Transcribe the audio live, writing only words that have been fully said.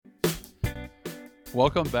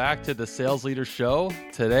Welcome back to the Sales Leader Show.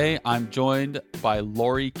 Today I'm joined by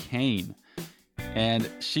Lori Kane, and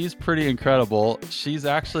she's pretty incredible. She's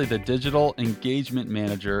actually the digital engagement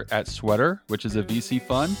manager at Sweater, which is a VC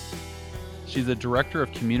fund. She's a director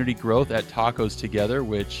of community growth at Tacos Together,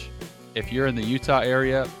 which if you're in the Utah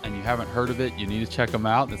area and you haven't heard of it, you need to check them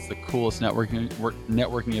out. It's the coolest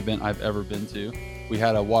networking event I've ever been to. We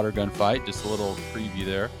had a water gun fight, just a little preview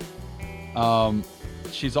there.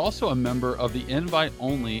 She's also a member of the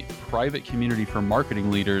invite-only private community for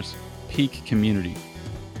marketing leaders, Peak Community.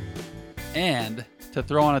 And to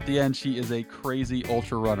throw on at the end, she is a crazy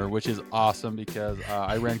ultra runner, which is awesome because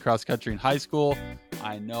I ran cross country in high school.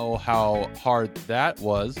 I know how hard that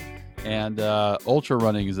was. And ultra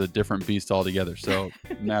running is a different beast altogether. So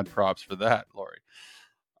mad props for that, Lori.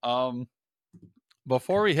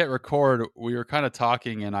 Before we hit record, we were kind of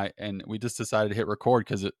talking and we just decided to hit record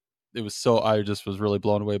because it was so, I just was really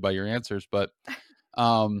blown away by your answers. But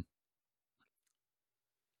I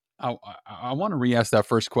want to re-ask that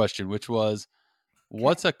first question, which was,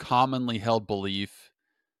 what's a commonly held belief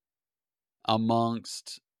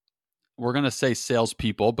amongst, we're going to say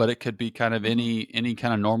salespeople, but it could be kind of any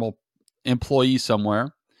kind of normal employee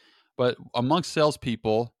somewhere, but amongst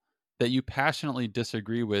salespeople that you passionately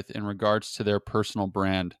disagree with in regards to their personal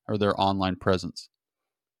brand or their online presence?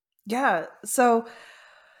 Yeah. So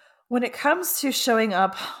when it comes to showing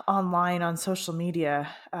up online on social media,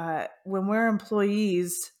 when we're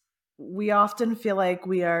employees, we often feel like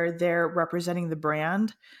we are there representing the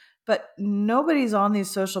brand, but nobody's on these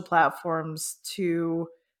social platforms to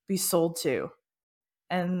be sold to.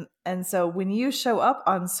 And so when you show up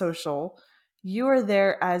on social, you are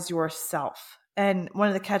there as yourself. And one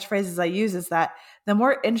of the catchphrases I use is that the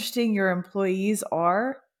more interesting your employees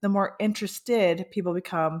are, the more interested people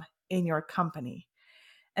become in your company.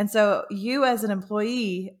 And so you as an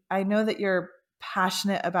employee, I know that you're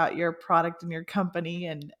passionate about your product and your company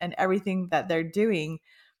and everything that they're doing,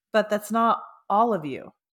 but that's not all of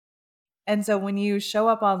you. And so when you show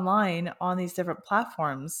up online on these different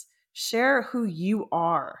platforms, share who you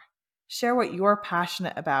are, share what you're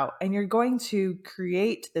passionate about, and you're going to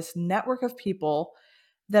create this network of people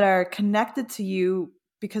that are connected to you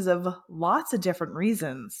because of lots of different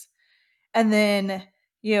reasons. And then,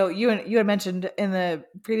 you had mentioned in the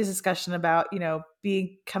previous discussion about,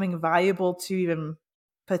 becoming valuable to even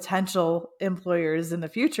potential employers in the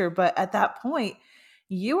future. But at that point,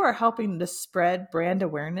 you are helping to spread brand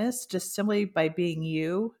awareness just simply by being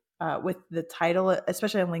you, with the title,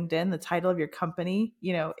 especially on LinkedIn, the title of your company,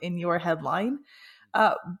 in your headline.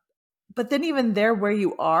 Uh, but then even there where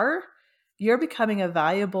you are, you're becoming a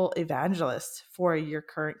valuable evangelist for your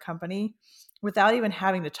current company without even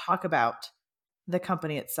having to talk about the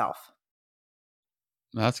company itself.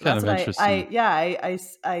 That's So kind that's of what interesting.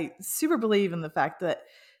 I super believe in the fact that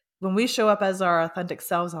when we show up as our authentic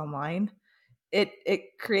selves online,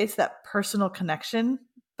 it creates that personal connection,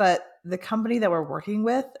 but the company that we're working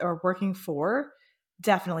with or working for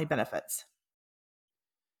definitely benefits.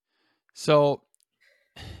 So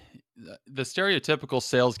the stereotypical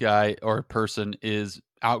sales guy or person is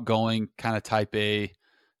outgoing, kind of type A,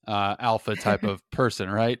 alpha type of person,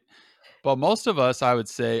 right? But most of us, I would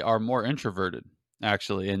say, are more introverted,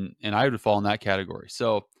 actually, and I would fall in that category.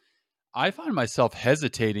 So I find myself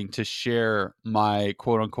hesitating to share my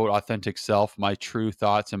quote unquote authentic self, my true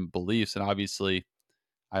thoughts and beliefs. And obviously,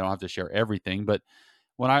 I don't have to share everything, but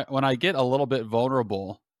when I get a little bit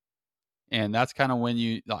vulnerable, and that's kind of when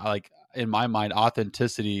you like, in my mind,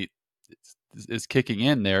 authenticity is kicking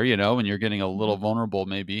in there, when you're getting a little Mhm. vulnerable,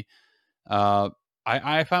 maybe. Uh,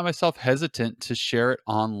 I find myself hesitant to share it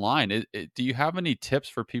online. Do you have any tips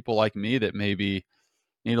for people like me that maybe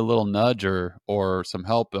need a little nudge or some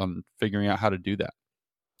help on figuring out how to do that?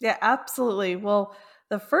 Yeah, absolutely. Well,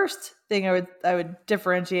 the first thing I would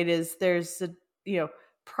differentiate is there's you know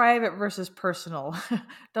private versus personal.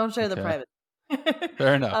 Don't share the Okay, private.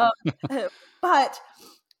 fair enough. um, but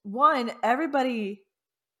one, everybody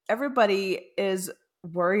is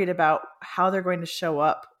worried about how they're going to show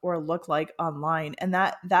up or look like online, and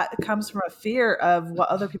that comes from a fear of what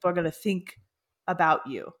other people are going to think about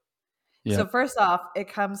you. So Yep. first off, it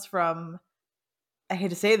comes from, I hate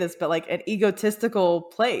to say this, but like an egotistical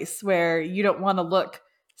place where you don't want to look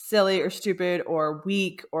silly or stupid or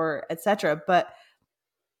weak or etc. But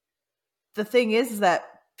the thing is that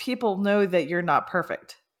people know that you're not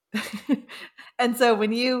perfect. And so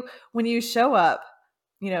when you show up,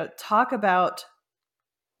 talk about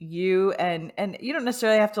you, and you don't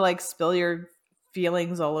necessarily have to like spill your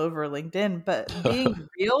feelings all over LinkedIn, but being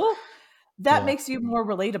real, that Yeah. makes you more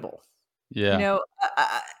relatable. You Yeah. know,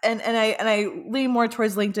 and I lean more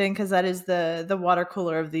towards LinkedIn because that is the water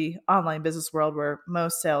cooler of the online business world where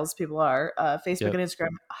most salespeople are. Facebook Yep. and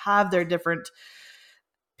Instagram have their different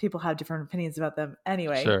people have different opinions about them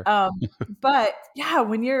anyway. Sure. But yeah,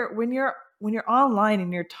 when you're online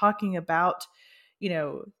and you're talking about, you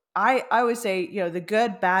know, I always say, the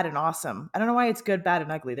good, bad, and awesome. I don't know why it's good, bad,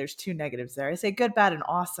 and ugly. There's two negatives there. I say good, bad, and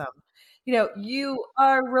awesome. You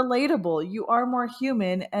are relatable. You are more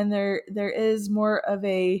human, and there is more of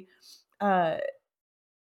uh,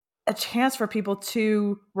 a chance for people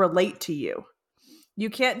to relate to you. You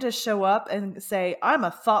can't just show up and say, I'm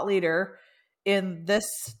a thought leader in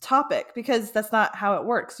this topic, because that's not how it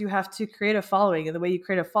works. You have to create a following. And the way you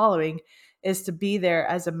create a following is to be there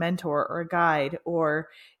as a mentor or a guide, or,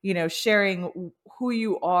 sharing who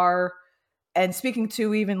you are and speaking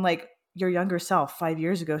to even like your younger self 5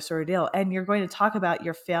 years ago, sort of deal. And you're going to talk about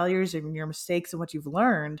your failures and your mistakes and what you've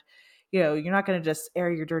learned. You're not going to just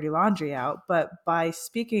air your dirty laundry out, but by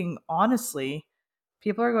speaking honestly,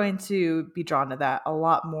 people are going to be drawn to that a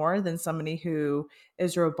lot more than somebody who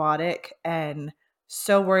is robotic and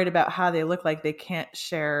so worried about how they look like they can't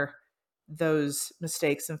share those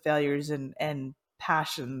mistakes and failures and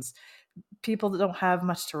passions. People that don't have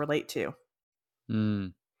much to relate to.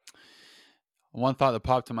 Mm. One thought that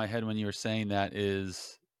popped in my head when you were saying that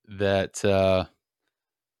is that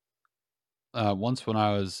once when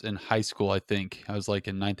I was in high school, I think I was like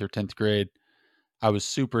in ninth or 10th grade, I was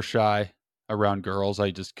super shy around girls.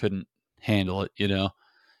 I just couldn't handle it, you know?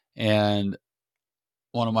 And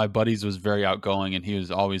one of my buddies was very outgoing and he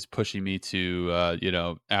was always pushing me to,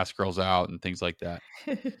 ask girls out and things like that.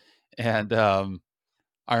 And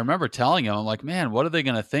I remember telling him, I'm like, man, what are they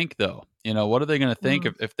going to think though? What are they going to think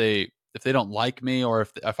Mm. if they don't like me or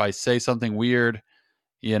if I say something weird,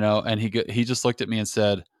 And he just looked at me and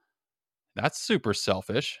said, "That's super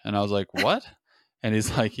selfish." And I was like, "What?" And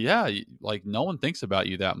he's like, "Yeah, like no one thinks about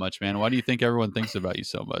you that much, man. Why do you think everyone thinks about you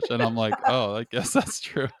so much?" And I'm like, "Oh, I guess that's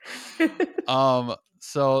true."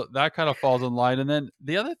 So that kind of falls in line. And then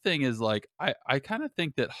the other thing is like I kind of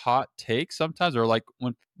think that hot takes sometimes, or like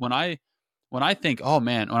when I think, oh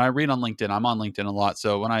man, when I read on LinkedIn, I'm on LinkedIn a lot.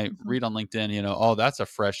 So when I Mhm. read on LinkedIn, oh, that's a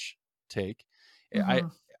fresh take. I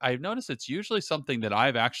Mhm. I've noticed it's usually something that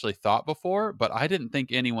I've actually thought before, but I didn't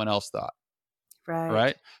think anyone else thought. Right.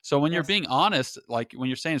 Right? So when you're Yes. being honest, like when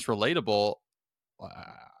you're saying it's relatable, uh,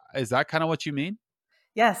 is that kind of what you mean?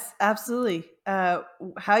 Yes, absolutely.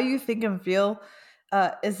 How you think and feel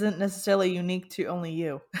isn't necessarily unique to only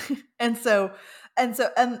you. and so, and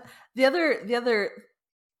the other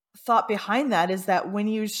thought behind that is that when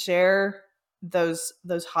you share those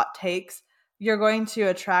hot takes, you're going to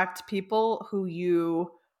attract people who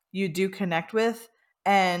you do connect with,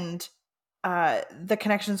 and the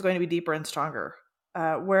connection is going to be deeper and stronger.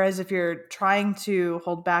 Whereas if you're trying to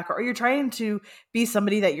hold back, or you're trying to be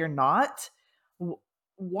somebody that you're not, w-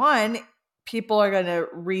 one, people are going to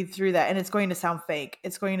read through that and it's going to sound fake.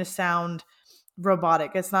 It's going to sound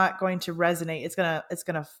robotic. It's not going to resonate. It's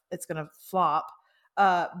gonna flop.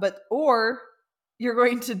 But or you're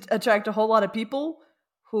going to attract a whole lot of people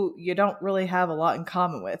who you don't really have a lot in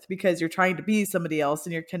common with, because you're trying to be somebody else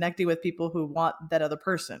and you're connecting with people who want that other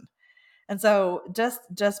person. And so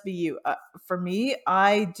just be you. For me,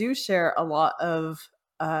 I do share a lot of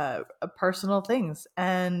personal things,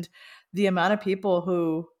 and the amount of people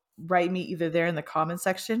who write me either there in the comment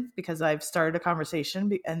section because I've started a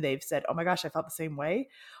conversation and they've said, "Oh my gosh, I felt the same way,"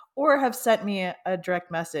 or have sent me a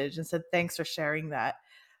direct message and said, "Thanks for sharing that."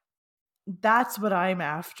 That's what I'm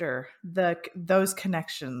after, those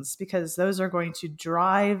connections, because those are going to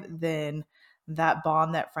drive then that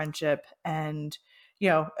bond, that friendship. And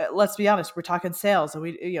let's be honest, we're talking sales, and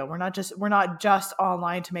we're not just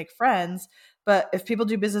online to make friends. But if people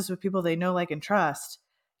do business with people they know, like, and trust,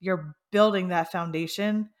 you're building that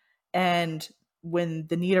foundation. And when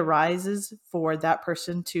the need arises for that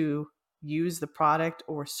person to use the product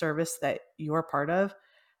or service that you're part of,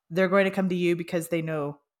 they're going to come to you because they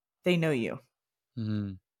know you.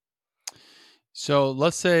 Mhm. So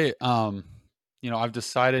let's say, I've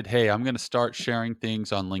decided, hey, I'm going to start sharing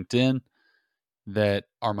things on LinkedIn that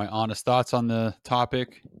are my honest thoughts on the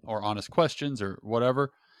topic or honest questions or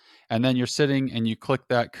whatever. And then you're sitting and you click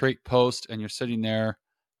that create post and you're sitting there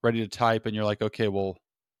ready to type and you're like, okay, well,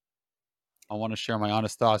 I want to share my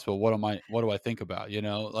honest thoughts, but what do I think about?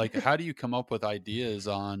 Like how do you come up with ideas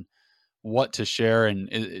on what to share and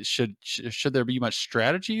should there be much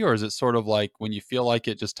strategy or is it sort of like when you feel like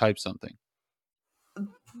it, just type something?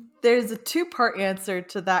 There's a two-part answer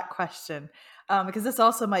to that question, because this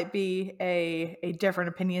also might be a different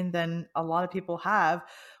opinion than a lot of people have.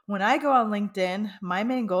 When I go on LinkedIn, my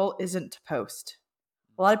main goal isn't to post.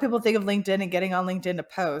 A lot of people think of LinkedIn and getting on LinkedIn to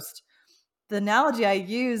post. The analogy I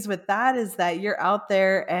use with that is that you're out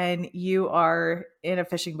there and you are in a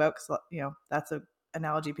fishing boat, because that's an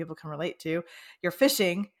analogy people can relate to. You're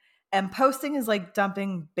fishing, and posting is like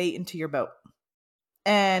dumping bait into your boat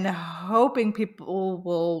and hoping people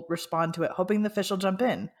will respond to it, hoping the fish will jump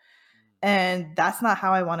in. And that's not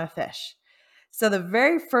how I want to fish. So the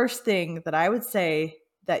very first thing that I would say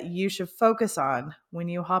that you should focus on when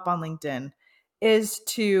you hop on LinkedIn is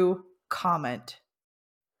to comment.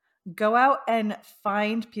 Go out and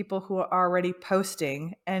find people who are already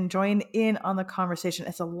posting and join in on the conversation.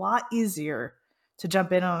 It's a lot easier to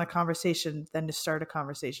jump in on a conversation than to start a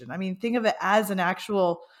conversation. I mean, think of it as an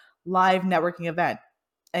actual live networking event,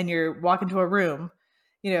 and you're walking to a room.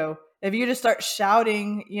 If you just start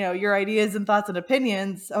shouting, your ideas and thoughts and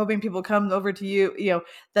opinions, hoping people come over to you,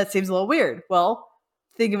 that seems a little weird. Well,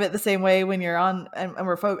 think of it the same way when you're on, and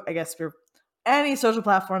I guess for any social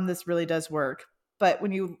platform, this really does work. But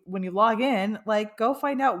when you log in, like, go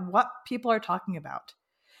find out what people are talking about.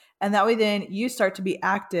 And that way then you start to be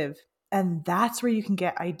active, and that's where you can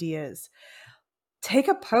get ideas. Take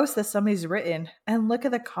a post that somebody's written and look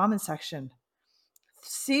at the comment section.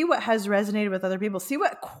 See what has resonated with other people. See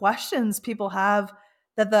what questions people have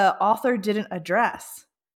that the author didn't address.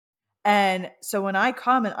 And so when I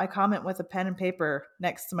comment with a pen and paper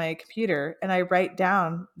next to my computer, and I write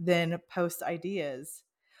down then post ideas.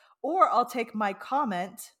 Or I'll take my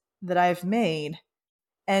comment that I've made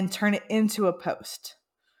and turn it into a post.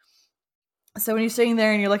 So when you're sitting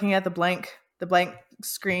there and you're looking at the blank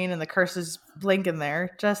screen and the cursor's blinking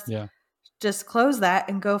there, just close that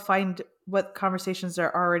and go find what conversations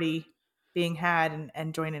are already being had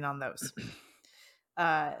and join in on those.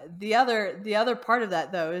 The other part of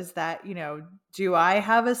that, though, is that, do I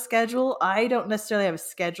have a schedule? I don't necessarily have a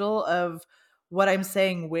schedule of what I'm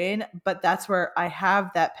saying when, but that's where I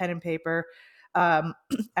have that pen and paper.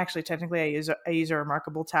 Actually, technically, I use a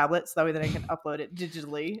Remarkable tablet, so that way that I can upload it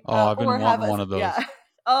digitally. Oh, I've been wanting one of those. Yeah.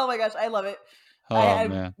 Oh my gosh, I love it. Oh,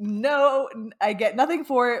 man. I get nothing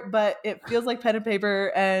for it, but it feels like pen and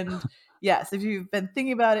paper. And yes, if you've been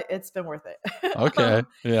thinking about it, it's been worth it. Okay.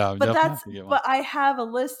 Yeah. But I have a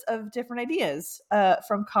list of different ideas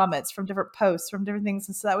from comments, from different posts, from different things.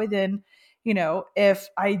 And so that way then, if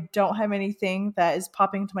I don't have anything that is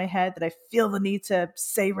popping into my head that I feel the need to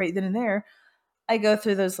say right then and there, I go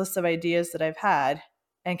through those lists of ideas that I've had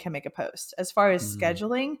and can make a post. As far as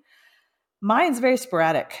scheduling, mine's very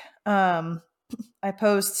sporadic. I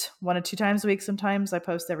post 1 or 2 times a week. Sometimes I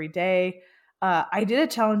post every day. I did a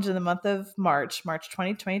challenge in the month of March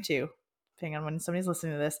 2022, depending on when somebody's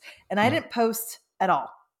listening to this, and I didn't post at all.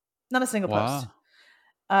 Not a single post.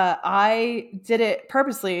 I did it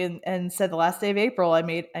purposely and said the last day of April, I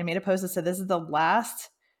made a post that said, this is the last,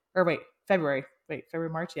 February. February,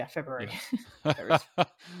 March? Yeah, February. Yeah.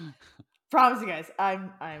 Promise you guys,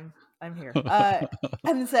 I'm here.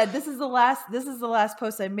 And said, this is the last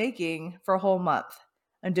post I'm making for a whole month.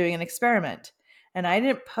 I'm doing an experiment. And I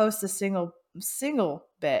didn't post a single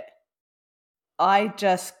bit. I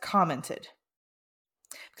just commented.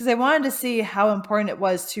 Because I wanted to see how important it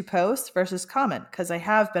was to post versus comment. Because I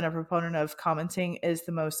have been a proponent of commenting is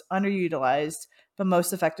the most underutilized, but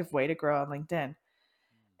most effective way to grow on LinkedIn.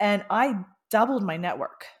 And I doubled my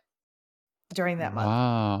network during that month.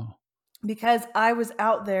 Wow. Because I was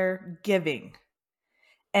out there giving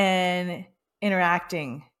and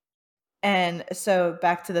interacting. And so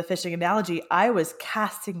back to the fishing analogy, I was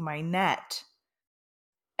casting my net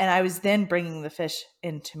and I was then bringing the fish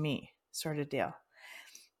into me, sort of deal.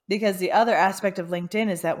 Because the other aspect of LinkedIn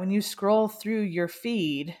is that when you scroll through your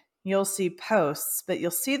feed, you'll see posts, but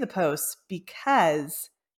you'll see the posts because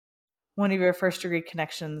one of your first degree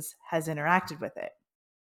connections has interacted with it.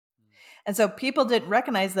 And so people didn't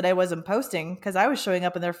recognize that I wasn't posting because I was showing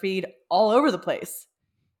up in their feed all over the place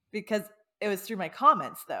because it was through my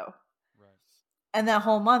comments, though. Right. And that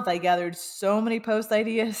whole month, I gathered so many post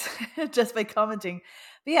ideas just by commenting.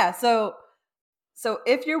 But yeah, so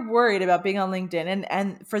if you're worried about being on LinkedIn,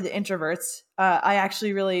 and for the introverts, I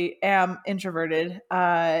actually really am introverted.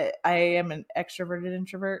 I am an extroverted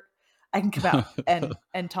introvert. I can come out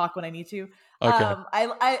and talk when I need to. Okay.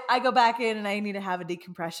 I go back in and I need to have a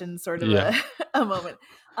decompression sort of a moment.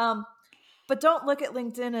 But don't look at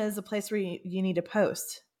LinkedIn as a place where you need to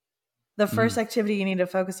post. The first activity you need to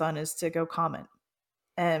focus on is to go comment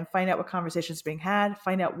and find out what conversations are being had,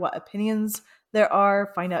 find out what opinions there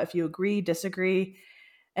are, find out if you agree, disagree.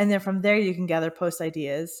 And then from there, you can gather post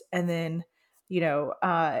ideas. And then,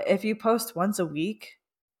 if you post once a week,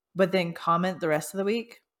 but then comment the rest of the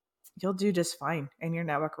week, you'll do just fine and your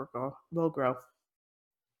network will grow.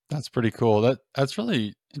 That's pretty cool. That's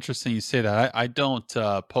really interesting you say that. I don't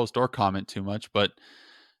post or comment too much, but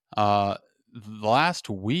uh, last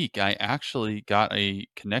week I actually got a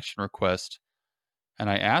connection request, and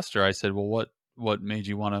I asked her. I said, "Well, what made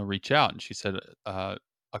you want to reach out?" And she said, uh,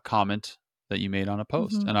 "A comment that you made on a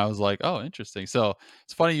post." Mhm. And I was like, "Oh, interesting." So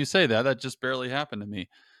it's funny you say that. That just barely happened to me.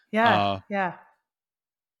 Yeah, Uh, yeah. Well,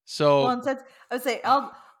 so and since I would say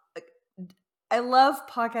I love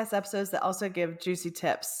podcast episodes that also give juicy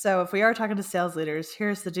tips. So if we are talking to sales leaders,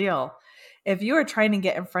 here's the deal. If you are trying to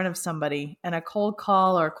get in front of somebody and a cold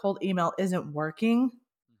call or a cold email isn't working,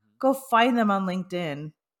 go find them on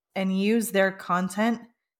LinkedIn and use their content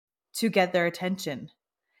to get their attention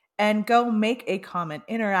and go make a comment,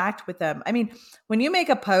 interact with them. I mean, when you make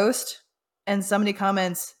a post and somebody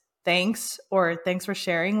comments, thanks, or thanks for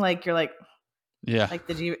sharing, like you're yeah, like,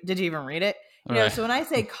 did you even read it? all right. So when I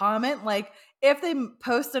say comment, like if they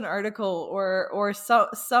post an article or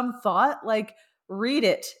some thought, like read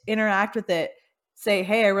it, interact with it, say,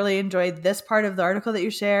 hey, I really enjoyed this part of the article that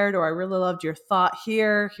you shared, or I really loved your thought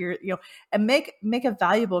here, and make a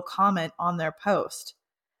valuable comment on their post.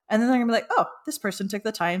 And then they're gonna be like, oh, this person took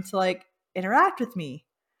the time to like interact with me.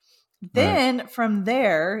 Right. Then from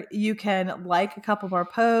there, you can like a couple more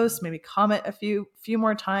posts, maybe comment a few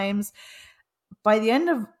more times. By the end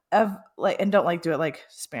of like, and don't like do it like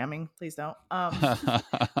spamming, please don't. But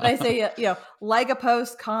I say, like a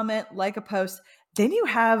post, comment, like a post, then you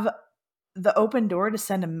have the open door to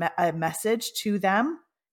send a message to them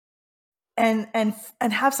and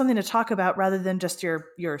have something to talk about rather than just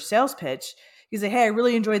your sales pitch. You say, hey, I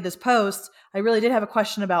really enjoyed this post. I really did have a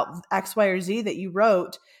question about X, Y, or Z that you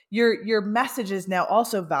wrote. Your message is now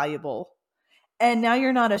also valuable. And now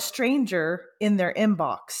you're not a stranger in their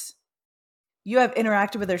inbox. You have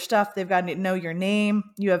interacted with their stuff. They've gotten to know your name.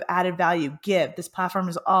 You have added value. Give. This platform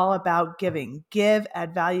is all about giving. Give,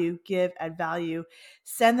 add value, give, add value.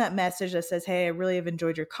 Send that message that says, hey, I really have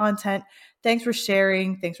enjoyed your content. Thanks for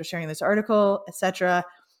sharing. Thanks for sharing this article, etc.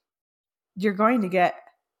 You're going to get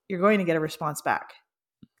a response back.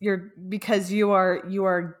 Because you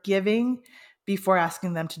are giving before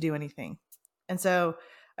asking them to do anything. And so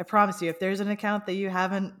I promise you, if there's an account that you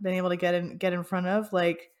haven't been able to get in front of,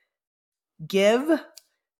 like give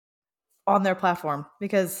on their platform,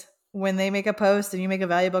 because when they make a post and you make a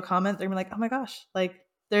valuable comment, they're gonna be like, oh my gosh, like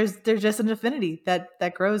there's just an affinity that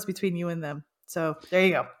grows between you and them. So there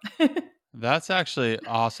you go. That's actually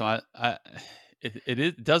awesome.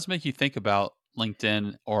 It does make you think about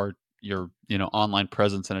LinkedIn or your online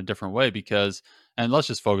presence in a different way because, and let's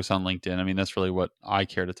just focus on LinkedIn. I mean, that's really what I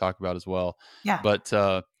care to talk about as well. Yeah. But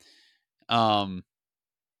um,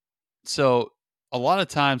 so a lot of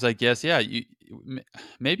times, I guess, yeah,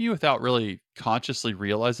 maybe without really consciously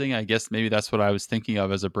realizing, I guess maybe that's what I was thinking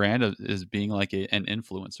of as a brand is being like an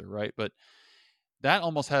influencer, right? But that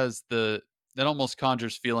almost has the that almost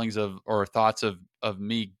conjures feelings of or thoughts of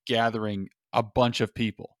me gathering a bunch of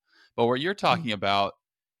people. But what you're Mm. talking about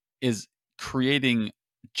is creating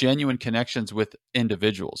genuine connections with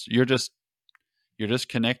individuals. You're just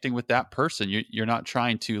connecting with that person. You're not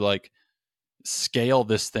trying to like scale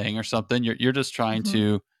this thing or something. You're just trying Mhm.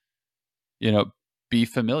 to, you know, be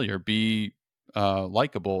familiar, be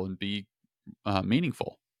likable and be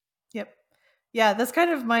meaningful. Yep. Yeah, that's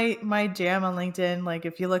kind of my jam on LinkedIn. Like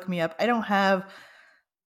if you look me up, I don't have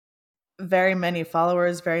very many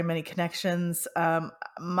followers, very many connections.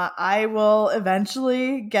 I will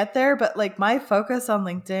eventually get there, but like my focus on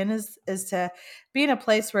LinkedIn is to be in a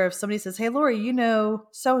place where if somebody says, "Hey, Lori, you know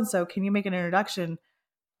so and so, can you make an introduction?"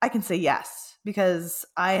 I can say yes because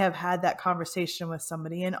I have had that conversation with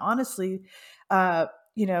somebody, and honestly, uh,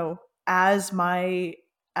 you know, as my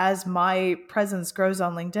as my presence grows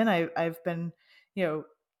on LinkedIn, I've been, you know,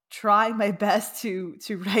 trying my best to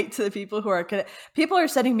write to the people who are people are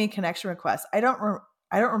sending me connection requests. I don't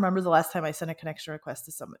remember the last time I sent a connection request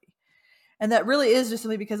to somebody. And that really is just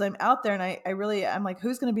simply because I'm out there and I'm like,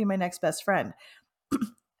 who's going to be my next best friend?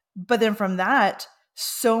 But then from that,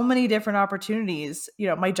 so many different opportunities.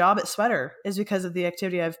 My job at Sweater is because of the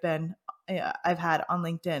activity I've had on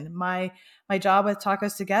LinkedIn. My job with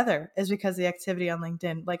Tacos Together is because of the activity on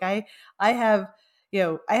LinkedIn. Like I have,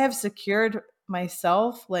 I have secured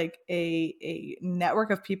myself like a network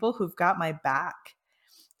of people who've got my back.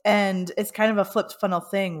 And it's kind of a flipped funnel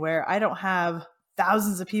thing where I don't have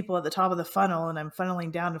thousands of people at the top of the funnel and I'm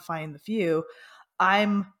funneling down to find the few.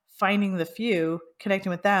 I'm finding the few, connecting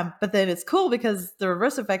with them. But then it's cool because the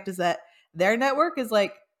reverse effect is that their network is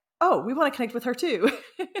like, oh, we want to connect with her too.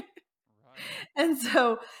 Right. And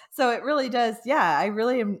so it really does. Yeah, I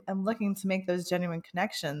really am looking to make those genuine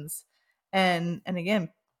connections. And again,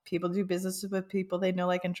 people do business with people they know,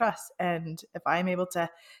 like, and trust. And if I'm able to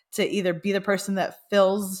either be the person that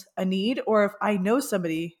fills a need, or if I know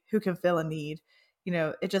somebody who can fill a need,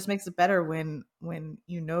 it just makes it better when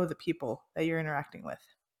you know the people that you're interacting with.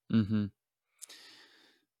 Hmm.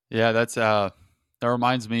 Yeah, that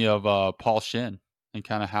reminds me of Paul Shin and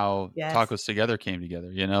kind of how Yes. Tacos Together came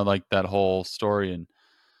together. Like that whole story. And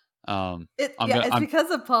I'm gonna It's I'm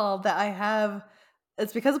because of Paul that I have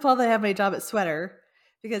it's because of Paul that I have my job at Sweater,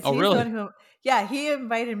 because oh he's the really? one who, yeah, he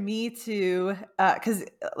invited me to, because,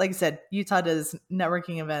 like I said, Utah does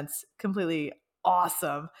networking events completely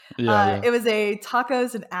awesome. Yeah, yeah. It was a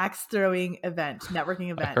tacos and axe throwing event, networking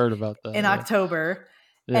I event heard about in that. Yeah, October.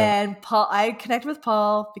 yeah. And I connected with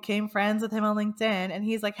Paul, became friends with him on LinkedIn, and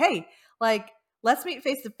he's like, "Hey, like, let's meet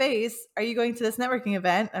face to face. Are you going to this networking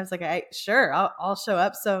event?" I was like, Sure, I'll show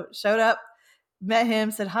up." So showed up, met him,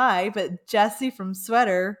 said hi, but Jesse from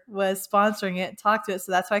Sweater was sponsoring it, talked to it.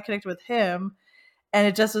 So that's how I connected with him. And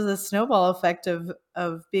it just was a snowball effect of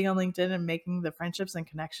being on LinkedIn and making the friendships and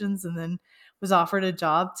connections, and then was offered a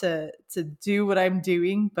job to do what I'm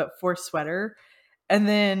doing, but for Sweater. And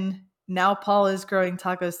then now Paul is growing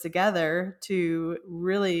Tacos Together to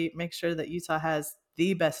really make sure that Utah has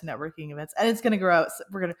the best networking events, and it's going to grow out.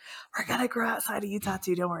 We're gonna grow outside of Utah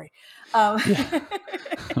too. Don't worry. Um, Yeah.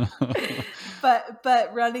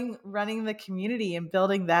 but running the community and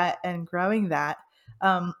building that and growing that,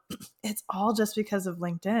 um, it's all just because of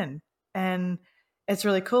LinkedIn. And it's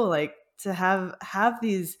really cool, like, to have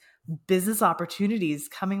these business opportunities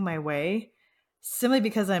coming my way simply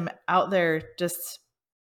because I'm out there just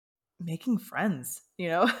making friends.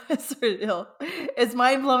 It's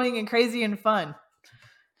mind-blowing and crazy and fun.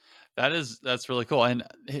 That's really cool. And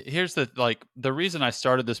here's the reason I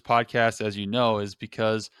started this podcast, as you know, is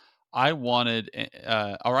because I wanted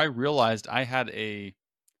or I realized I had a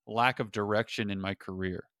lack of direction in my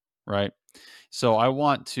career, right? So I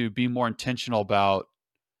want to be more intentional about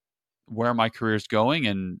where my career is going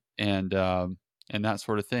and that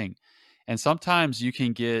sort of thing. And sometimes you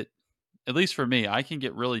can get, at least for me, I can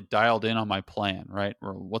get really dialed in on my plan, right?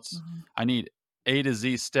 Or Mhm. I need A to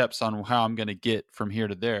Z steps on how I'm going to get from here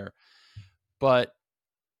to there. But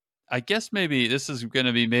I guess maybe this is going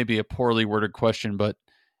to be maybe a poorly worded question, but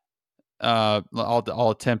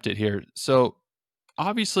I'll attempt it here. So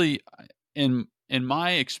obviously, in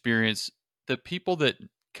my experience, the people that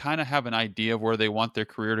kind of have an idea of where they want their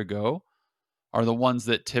career to go are the ones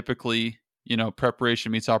that typically,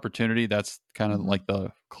 preparation meets opportunity. That's kind of Mhm. like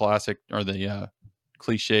the classic or the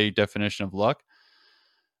cliche definition of luck.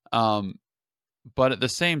 Um, but at the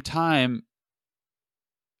same time,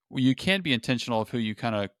 you can be intentional of who you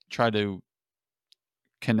kind of try to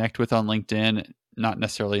connect with on LinkedIn, not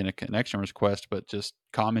necessarily in a connection request, but just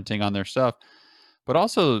commenting on their stuff. But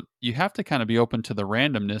also, you have to kind of be open to the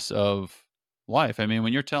randomness of life. I mean,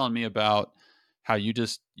 when you're telling me about how you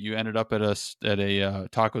ended up at a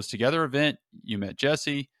Tacos Together event, you met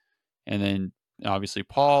Jesse, and then obviously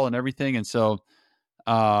Paul and everything, and so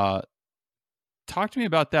uh, talk to me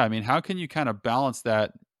about that. I mean, how can you kind of balance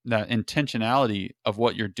that intentionality of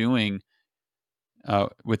what you're doing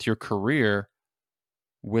with your career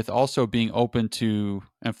with also being open to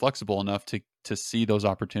and flexible enough to see those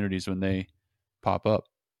opportunities when they pop up.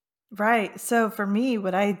 Right. So for me,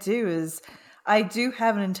 what I do is I do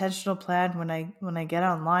have an intentional plan when I get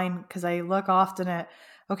online, because I look often at,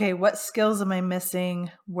 okay, what skills am I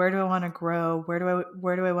missing? Where do I want to grow? Where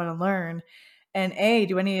do I want to learn? And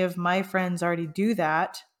do any of my friends already do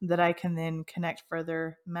that I can then connect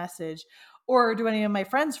further message, or do any of my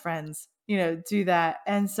friends, do that?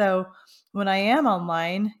 And so when I am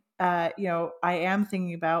online, I am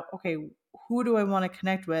thinking about, okay, who do I want to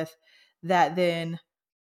connect with that then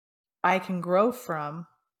I can grow from,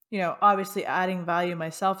 obviously adding value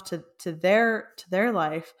myself to their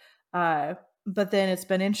life. Uh, but then it's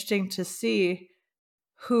been interesting to see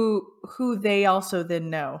who they also then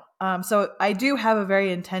know. So I do have a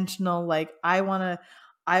very intentional, like, I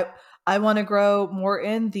I want to grow more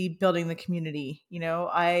in the building the community.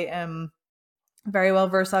 I am very well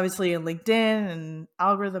versed, obviously, in LinkedIn and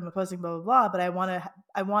algorithm and posting, blah blah blah. But I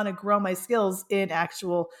want to grow my skills in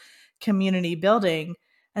actual community building.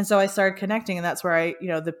 And so I started connecting, and that's where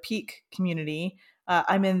the Peak community.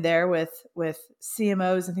 I'm in there with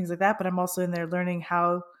CMOs and things like that, but I'm also in there learning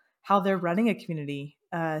how they're running a community.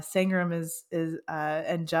 Sangram is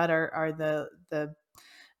and Judd are the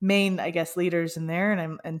main, I guess, leaders in there,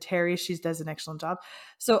 and Terry, she does an excellent job.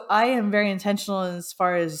 So I am very intentional as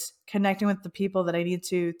far as connecting with the people that I need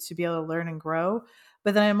to be able to learn and grow.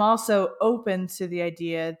 But then I'm also open to the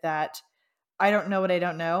idea that I don't know what I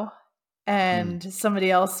don't know, Mm, and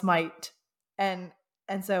somebody else might and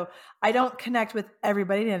and so I don't connect with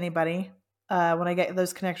everybody to anybody. When I get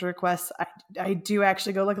those connection requests, I do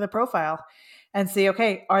actually go look at the profile and see,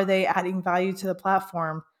 okay, are they adding value to the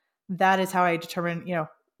platform? That is how I determine,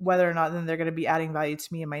 whether or not then they're going to be adding value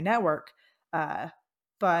to me and my network. Uh,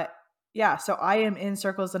 but yeah, so I am in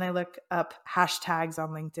circles and I look up hashtags on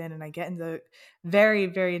LinkedIn and I get into very,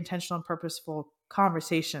 very intentional and purposeful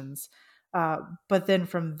conversations. Uh, but then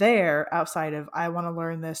from there, outside of I want to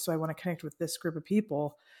learn this, so I want to connect with this group of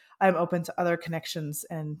people, I'm open to other connections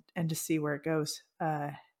and to see where it goes,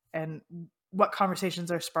 and what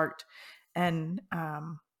conversations are sparked. And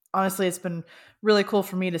honestly, it's been really cool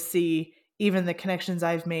for me to see even the connections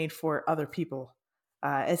I've made for other people.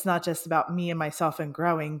 It's not just about me and myself and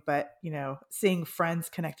growing, but seeing friends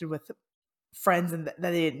connected with friends and that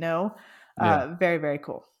they didn't know. Yeah. Very, very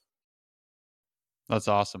cool. That's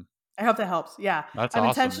awesome. I hope that helps. Yeah, That's I'm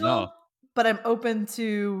awesome. No. intentional, but I'm open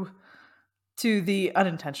to the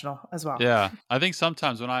unintentional as well. Yeah. I think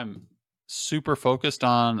sometimes when I'm super focused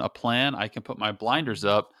on a plan, I can put my blinders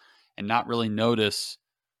up and not really notice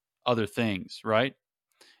other things, right?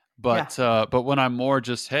 Yeah. But when I'm more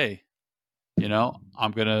just, hey,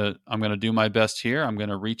 I'm gonna do my best here. I'm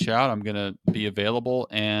gonna reach out. I'm gonna be available,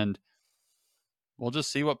 and we'll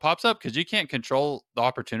just see what pops up because you can't control the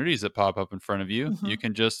opportunities that pop up in front of you. You Hmm.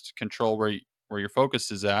 can just control where your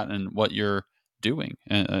focus is at and what you're doing,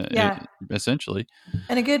 Yeah. essentially.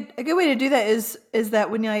 And a good way to do that is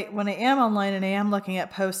that when I am online and I am looking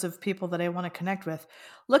at posts of people that I want to connect with,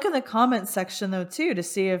 look in the comments section though too to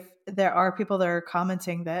see if there are people that are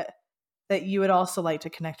commenting that you would also like to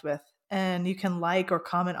connect with, and you can like or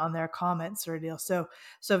comment on their comments or a deal. So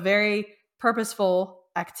very purposeful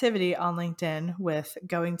activity on LinkedIn with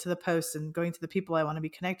going to the posts and going to the people I want to be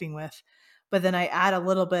connecting with. But then I add a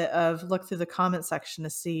little bit of look through the comment section to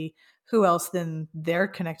see who else then they're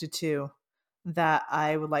connected to that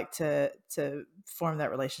I would like to form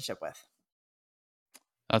that relationship with.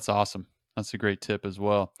 That's awesome. That's a great tip as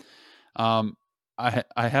well. Um,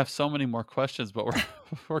 I have so many more questions, but we're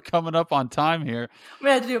we're coming up on time here. We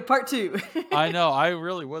had to do a part two. I know. I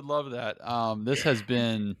really would love that. This has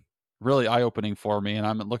been really eye opening for me, and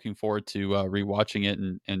I'm looking forward to rewatching it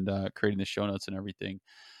and creating the show notes and everything.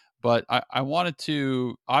 But I wanted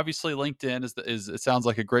to obviously LinkedIn is it sounds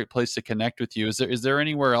like a great place to connect with you. Is there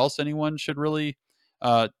anywhere else anyone should really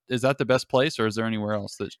is that the best place or is there anywhere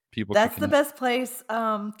else that people can That's the connect? best place.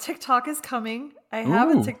 TikTok is coming. I have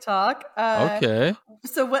a Ooh, TikTok. okay.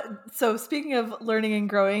 So speaking of learning and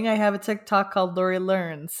growing, I have a TikTok called Lori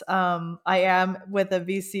Learns. I am with a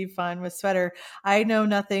VC fund with Sweater. I know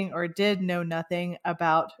nothing or did know nothing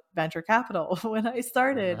about venture capital when I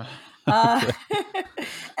started. Uh,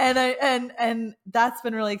 Okay. and that's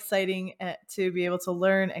been really exciting to be able to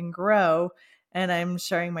learn and grow. And I'm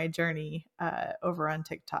sharing my journey over on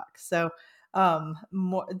TikTok. So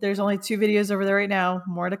there's only 2 videos over there right now,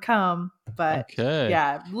 more to come, but Okay.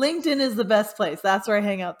 yeah, LinkedIn is the best place. That's where I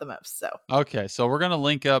hang out the most. So Okay. So we're gonna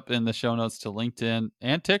link up in the show notes to LinkedIn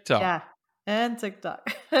and TikTok. yeah, and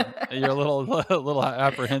TikTok. You're a little a little I'm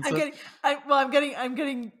apprehensive. getting I'm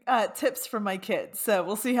getting tips from my kids, so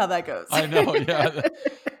we'll see how that goes. I know. Yeah.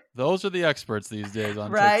 Those are the experts these days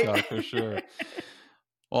on Right? TikTok for sure.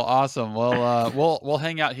 Well, awesome. Well, we'll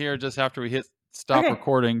hang out here just after we hit stop Okay,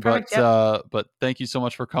 recording, perfect. Yep, but thank you so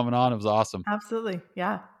much for coming on. It was awesome. absolutely.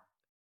 Yeah.